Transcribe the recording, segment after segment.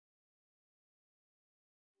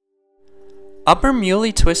Upper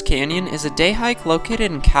Muley Twist Canyon is a day hike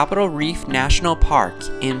located in Capitol Reef National Park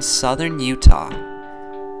in southern Utah.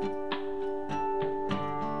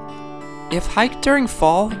 If hiked during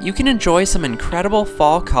fall, you can enjoy some incredible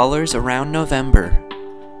fall colors around November.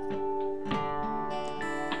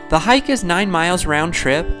 The hike is 9 miles round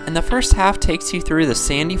trip, and the first half takes you through the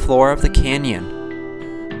sandy floor of the canyon.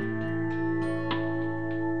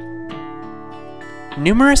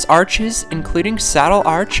 Numerous arches, including Saddle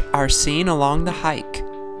Arch, are seen along the hike.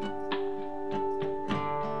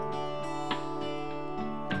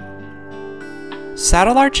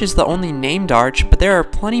 Saddle Arch is the only named arch, but there are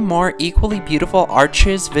plenty more equally beautiful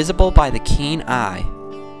arches visible by the keen eye.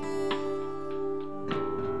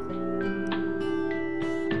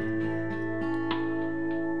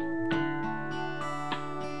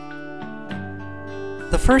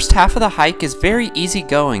 The first half of the hike is very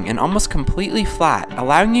easygoing and almost completely flat,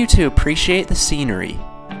 allowing you to appreciate the scenery.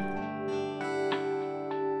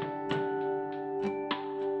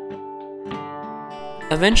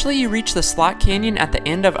 Eventually you reach the slot canyon at the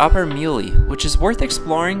end of Upper Muley, which is worth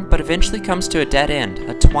exploring but eventually comes to a dead end,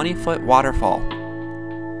 a 20-foot waterfall.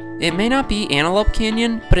 It may not be Antelope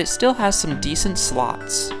Canyon, but it still has some decent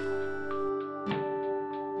slots.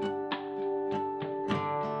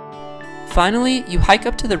 Finally, you hike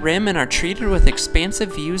up to the rim and are treated with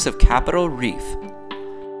expansive views of Capitol Reef.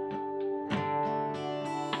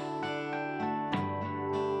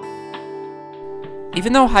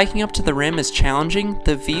 Even though hiking up to the rim is challenging,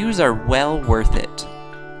 the views are well worth it.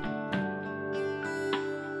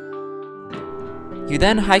 You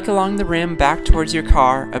then hike along the rim back towards your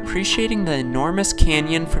car, appreciating the enormous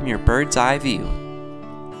canyon from your bird's eye view.